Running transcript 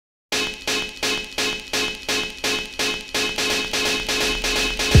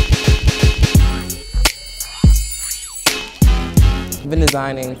been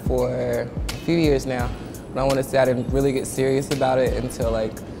designing for a few years now, but I want to say I didn't really get serious about it until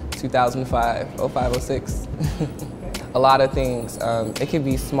like 2005, 05, 06. A lot of things. It could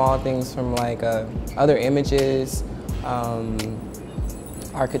be small things from like other images,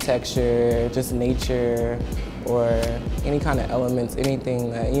 architecture, just nature, or any kind of elements,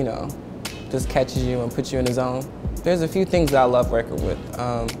 anything that, you know, just catches you and puts you in the zone. There's a few things that I love working with.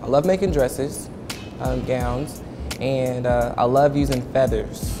 I love making dresses, gowns, and I love using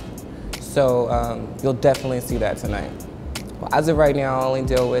feathers. So you'll definitely see that tonight. Well, as of right now, I only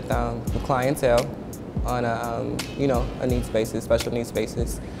deal with the clientele on you know, a needs basis, special needs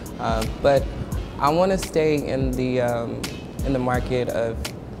basis. But I want to stay in the market of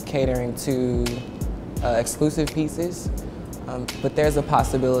catering to exclusive pieces. But there's a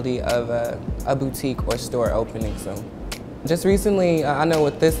possibility of a boutique or store opening soon. Just recently, I know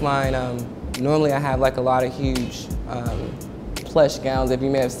with this line, normally I have like a lot of huge plush gowns, if you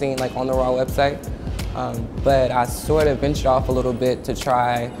may have seen like on the Raw website. But I sort of ventured off a little bit to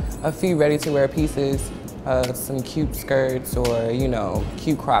try a few ready-to-wear pieces, some cute skirts, or, you know,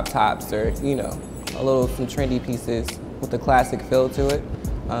 cute crop tops, or, you know, some trendy pieces with a classic feel to it.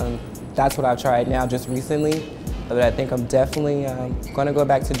 That's what I've tried now just recently. But I think I'm definitely going to go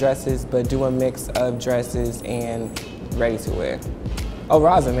back to dresses, but do a mix of dresses and ready-to-wear. Oh,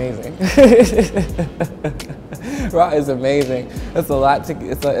 Raw's amazing. Raw is amazing. It's a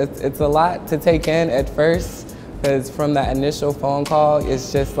lot to take in at first, because from that initial phone call,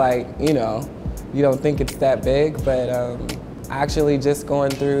 it's just like, you know, you don't think it's that big. But actually, just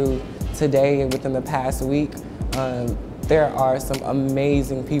going through today and within the past week, there are some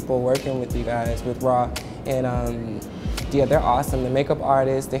amazing people working with you guys with Raw, and yeah, they're awesome. The makeup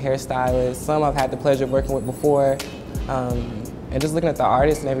artists, the hairstylists, some I've had the pleasure of working with before. And just looking at the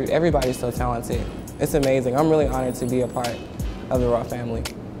artists, and everybody's so talented. It's amazing. I'm really honored to be a part of the Raw family.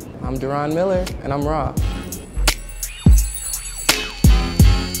 I'm Deron Miller, and I'm Raw.